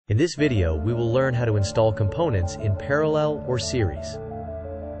In this video, we will learn how to install components in parallel or series.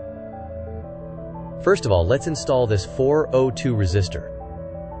 First of all, let's install this 402 resistor.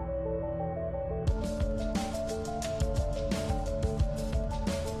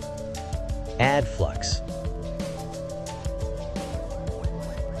 Add flux.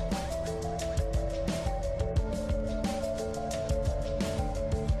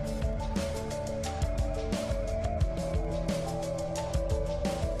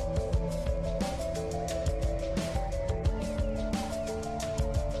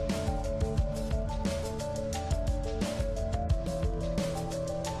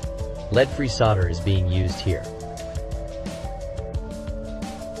 Lead-free solder is being used here.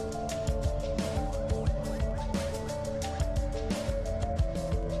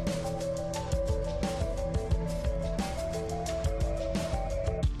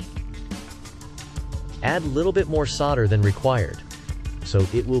 Add a little bit more solder than required, so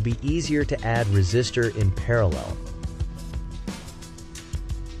it will be easier to add resistor in parallel.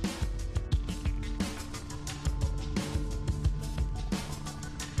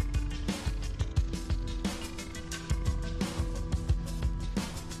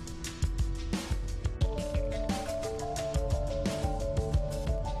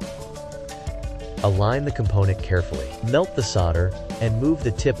 Align the component carefully. Melt the solder and move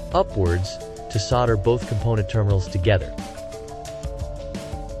the tip upwards to solder both component terminals together.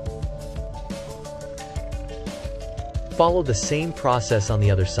 Follow the same process on the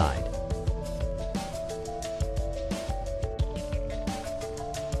other side.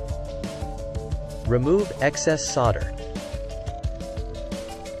 Remove excess solder.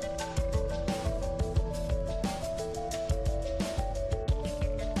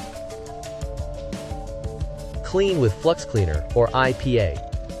 Clean with flux cleaner or IPA.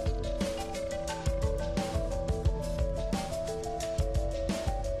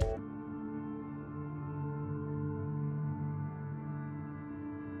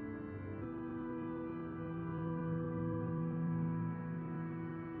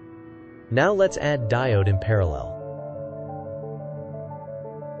 Now let's add diode in parallel.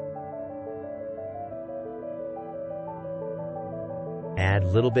 Add a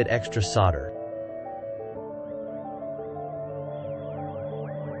little bit extra solder.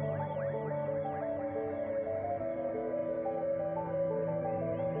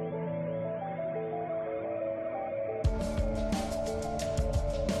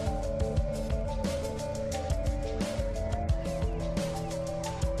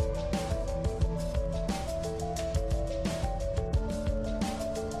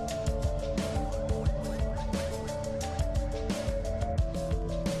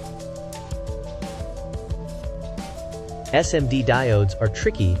 SMD diodes are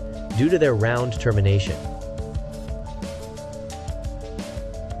tricky due to their round termination.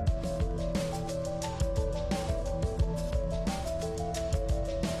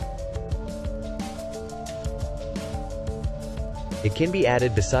 It can be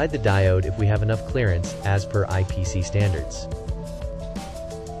added beside the diode if we have enough clearance as per IPC standards.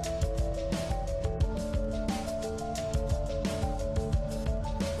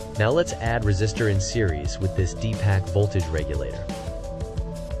 Now let's add resistor in series with this D-pack voltage regulator.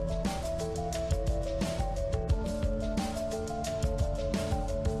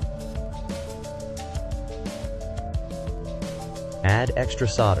 Add extra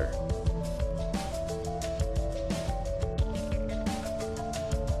solder.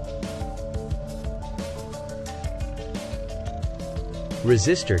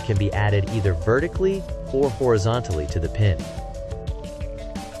 Resistor can be added either vertically or horizontally to the pin.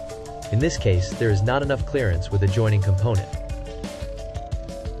 In this case, there is not enough clearance with a joining component.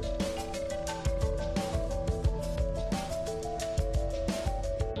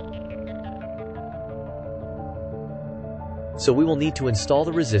 So we will need to install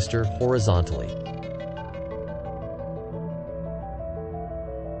the resistor horizontally.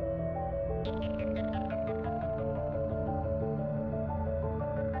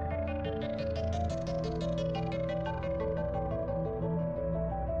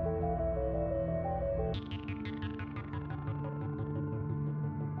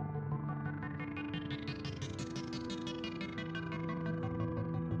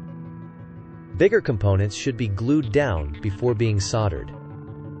 Bigger components should be glued down before being soldered.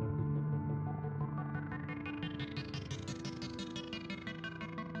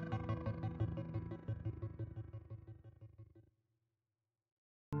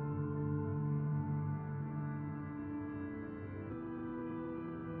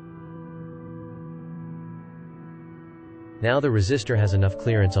 Now the resistor has enough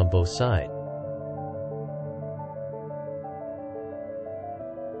clearance on both sides.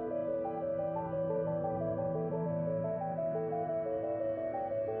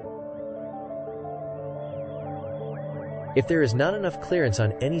 If there is not enough clearance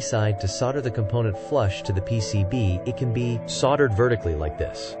on any side to solder the component flush to the PCB, it can be soldered vertically like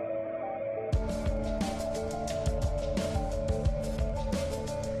this.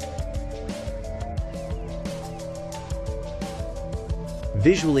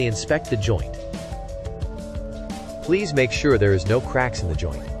 Visually inspect the joint. Please make sure there is no cracks in the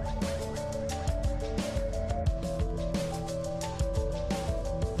joint.